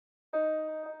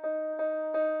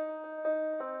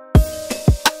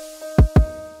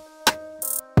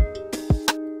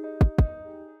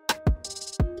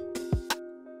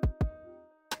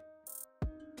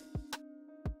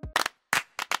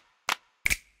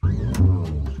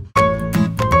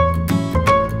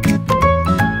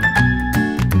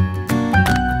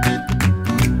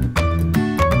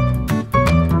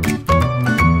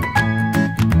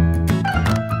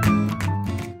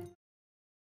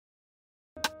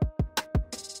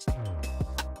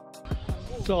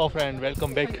So friend,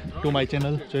 welcome back to my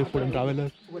channel Joy Food and Traveler.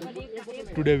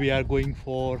 Today we are going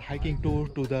for hiking tour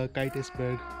to the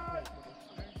Kaitersberg.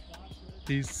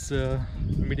 This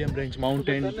medium range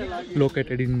mountain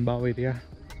located in Bavaria,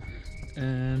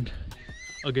 and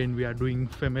again we are doing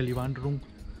family wandering.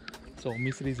 So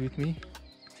Misri is with me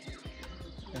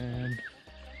and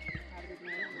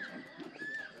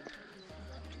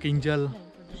Kinjal,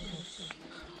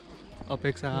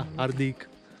 Apeksha, Hardik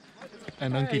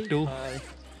and Ankit too.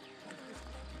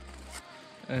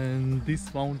 And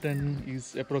this mountain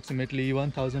is approximately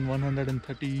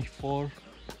 1134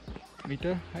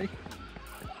 meter high.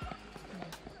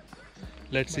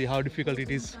 Let's see how difficult it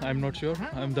is. I'm not sure.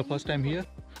 I'm the first time here.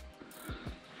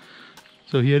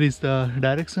 So here is the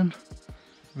direction,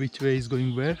 which way is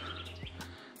going where,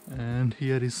 and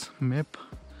here is map.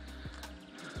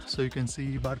 So you can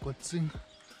see Bad Kötzting.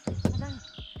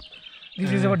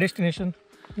 This is our destination.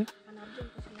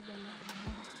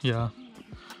 Yeah,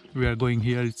 we are going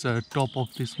here. It's the top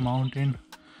of this mountain,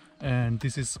 and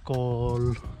this is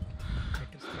called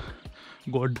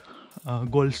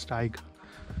Goldsteig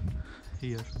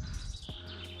here,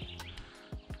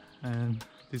 and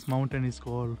this mountain is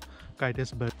called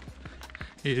Kaitersberg.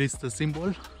 Here is the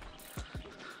symbol.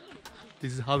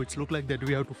 This is how it's look like, that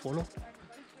we have to follow.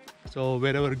 So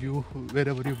wherever you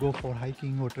go for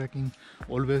hiking or trekking,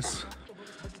 always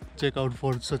check out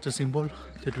for such a symbol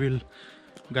that will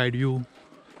guide you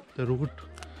the route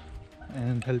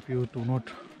and help you to not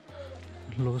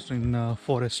lost in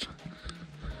forest.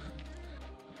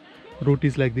 Route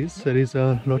is like this. There is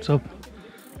lots of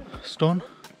stone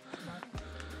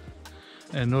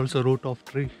and also root of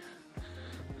tree.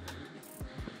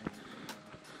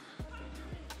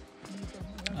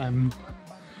 I'm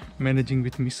managing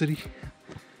with Misri.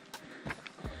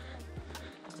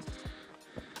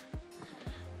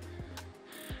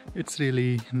 It's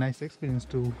really nice experience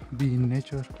to be in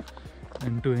nature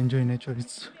and to enjoy nature.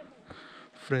 It's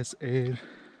fresh air,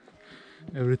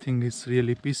 everything is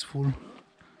really peaceful.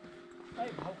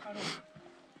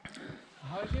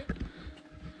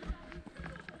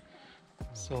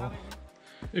 So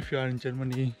if you are in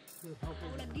Germany,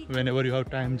 whenever you have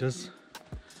time, just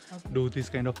do this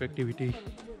kind of activity.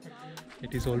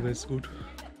 It is always good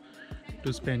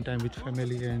to spend time with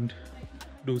family and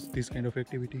do this kind of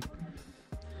activity.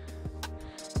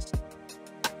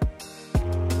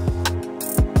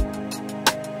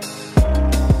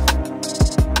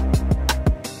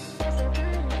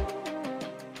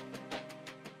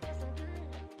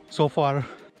 So far,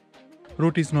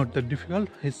 route is not that difficult.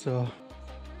 It's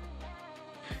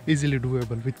easily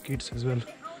doable with kids as well.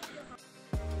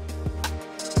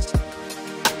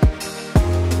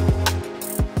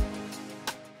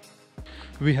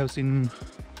 We have seen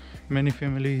many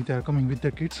families, they are coming with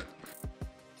their kids,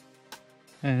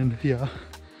 and yeah,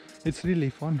 it's really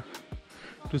fun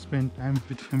to spend time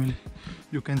with family.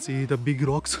 You can see the big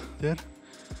rocks there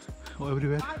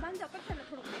everywhere.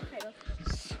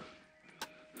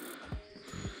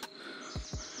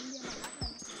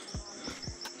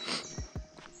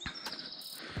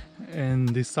 And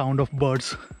the sound of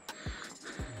birds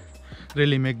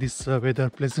really make this weather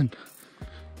pleasant.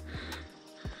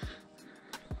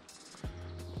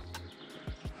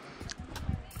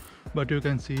 But you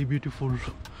can see beautiful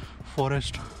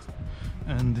forest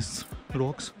and these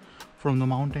rocks from the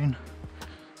mountain.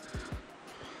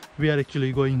 We are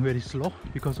actually going very slow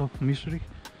because of mystery.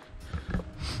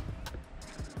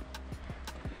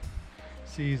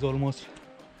 She is almost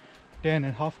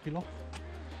 10.5 kilo.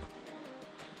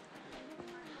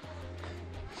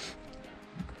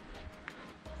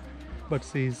 But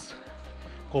she is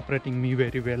cooperating me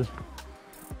very well.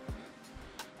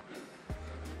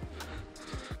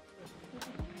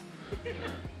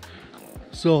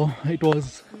 So it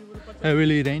was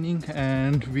heavily raining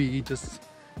and we just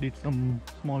did some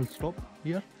small stop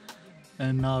here,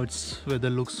 and now it's weather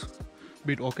looks a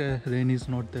bit okay. Rain is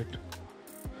not that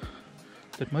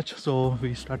much, so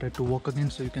we started to walk again.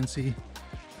 So you can see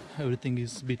everything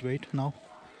is a bit wet now,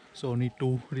 so need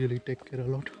to really take care a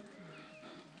lot.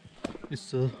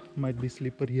 This might be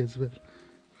slippery as well.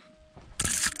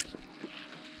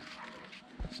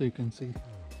 So you can see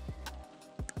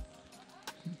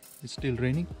it's still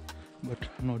raining, but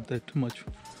not that much.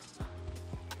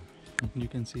 You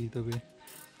can see the way.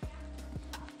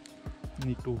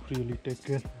 Need to really take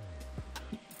care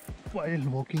while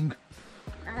walking.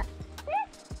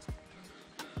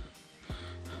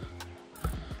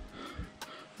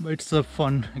 But it's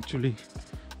fun actually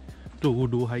to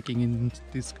do hiking in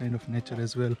this kind of nature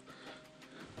as well.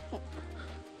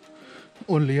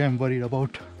 Only I'm worried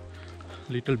about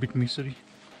little bit misery.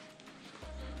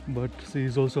 but she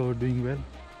is also doing well.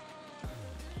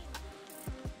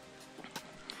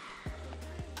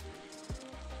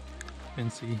 You can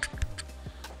see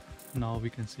now, we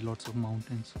can see lots of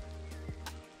mountains,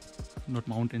 not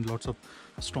mountains, lots of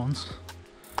stones.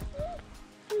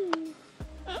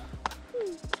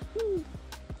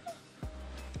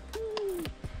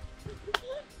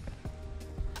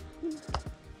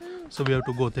 So we have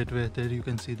to go that way. There you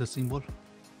can see the symbol.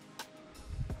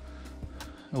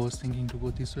 I was thinking to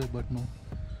go this way, but no.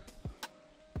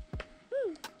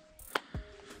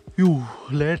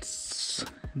 Let's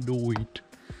do it.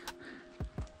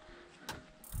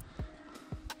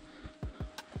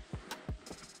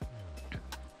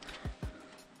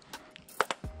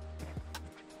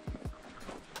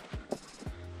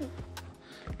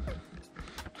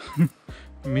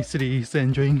 Misri is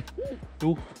enjoying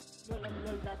too.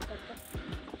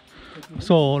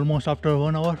 So almost after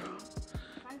 1 hour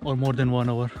or more than 1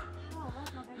 hour.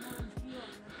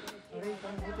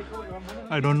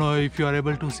 I don't know if you are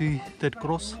able to see that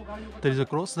cross. There is a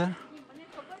cross there.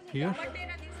 Here.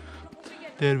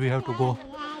 There we have to go.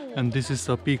 And this is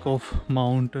the peak of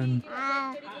mountain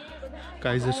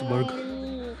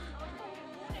Kaitersberg.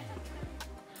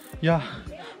 Yeah,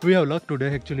 we have luck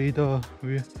today actually.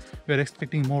 We are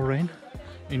expecting more rain.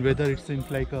 In weather it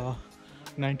seems like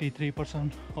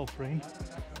 93% of rain,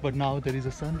 but now there is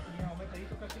a sun.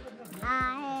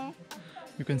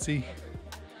 You can see.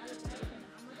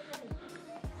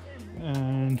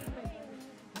 And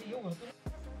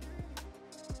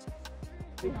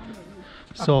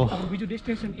so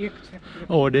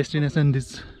our destination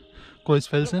is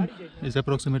Kaitersberg, is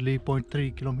approximately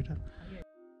 0.3 kilometer.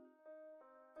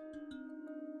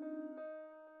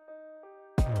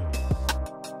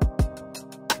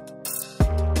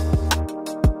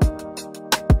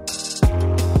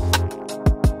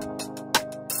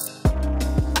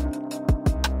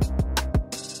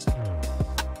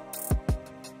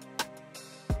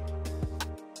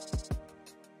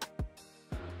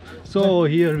 So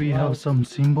here we have some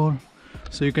symbol.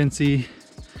 So you can see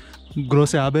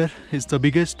Großer Arber is the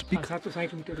biggest peak,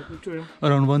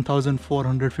 around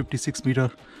 1456 meter.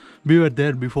 We were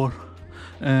there before.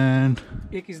 And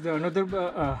Ek is the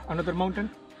another mountain.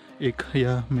 Ek,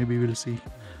 yeah, maybe we'll see.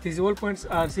 These all points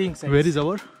are seeing signs. Where is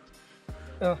our?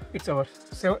 It's our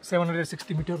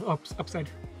 760 meter upside.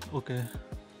 Okay.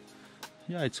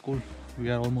 Yeah, it's cool. We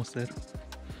are almost there.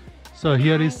 So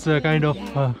here is a kind of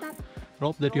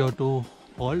rope that you have to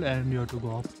hold and you have to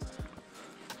go up.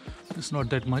 It's not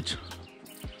that much,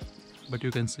 but you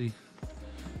can see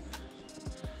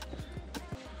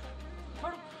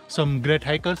some great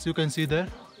hikers you can see there.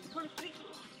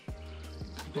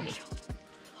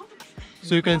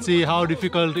 So you can see how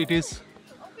difficult it is.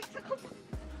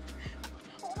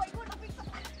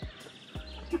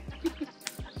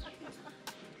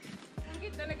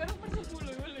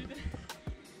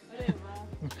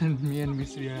 And me and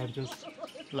Misri are just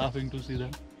laughing to see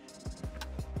them.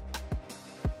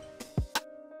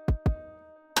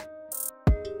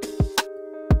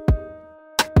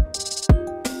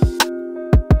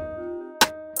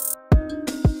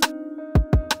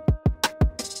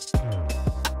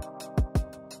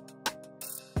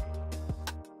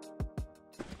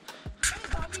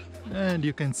 And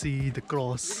you can see the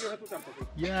cross.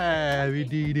 Yeah, we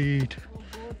did it.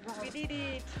 We did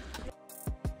it.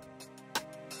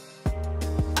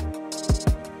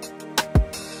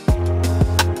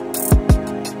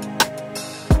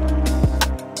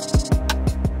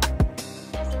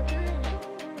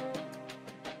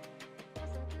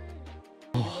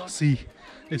 Oh, see,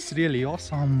 it's really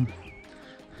awesome.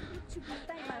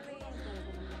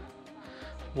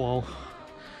 Wow,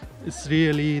 it's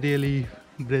really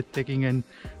breathtaking and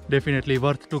definitely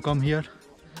worth to come here.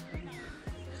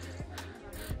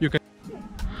 You can.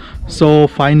 So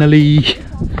finally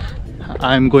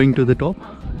I'm going to the top.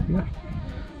 Yeah.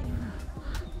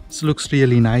 This looks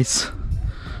really nice.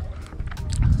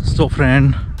 So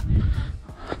friend,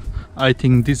 I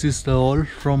think this is the all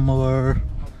from our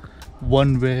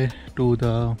one way to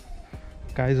the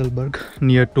Kaitersberg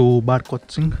near to Bad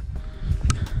Kötzting.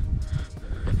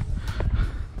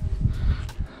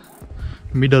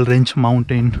 Middle range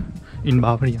mountain in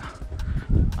Bavaria.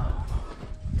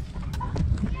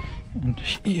 And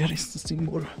here is the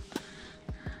symbol.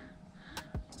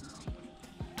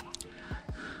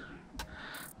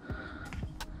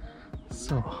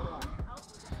 So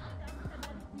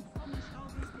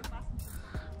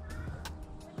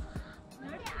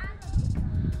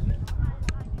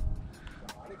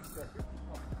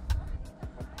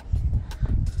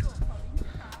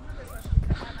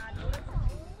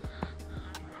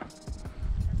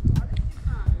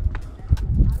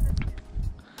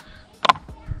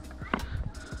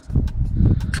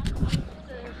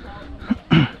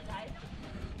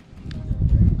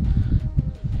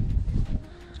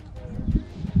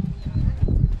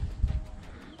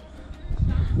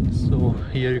So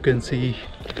here you can see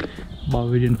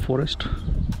Bavarian Forest.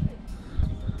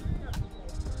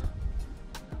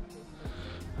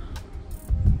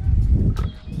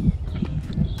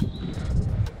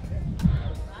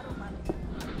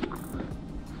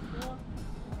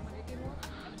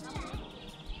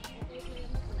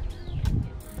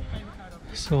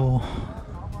 So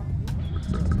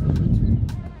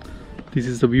this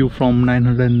is the view from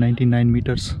 999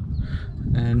 meters,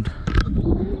 and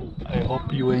I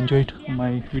hope you enjoyed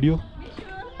my video.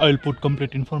 I'll put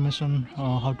complete information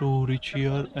how to reach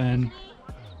here and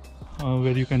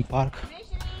where you can park.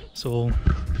 So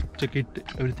check it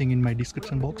everything in my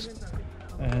description box,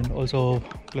 and also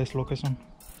place location.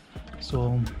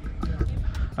 So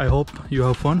I hope you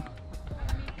have fun.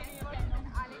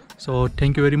 So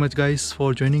thank you very much guys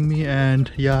for joining me,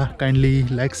 and yeah, kindly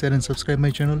like, share and subscribe my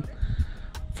channel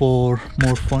for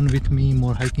more fun with me,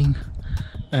 more hiking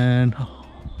and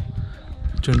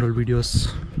general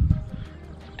videos.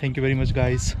 Thank you very much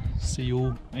guys. See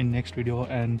you in next video.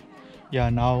 And yeah,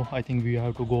 now I think we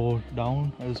have to go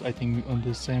down, as I think on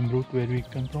the same route where we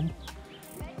come from,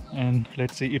 and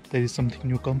let's see if there is something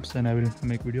new comes, then I will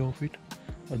make video of it.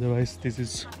 Otherwise this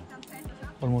is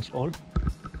almost all.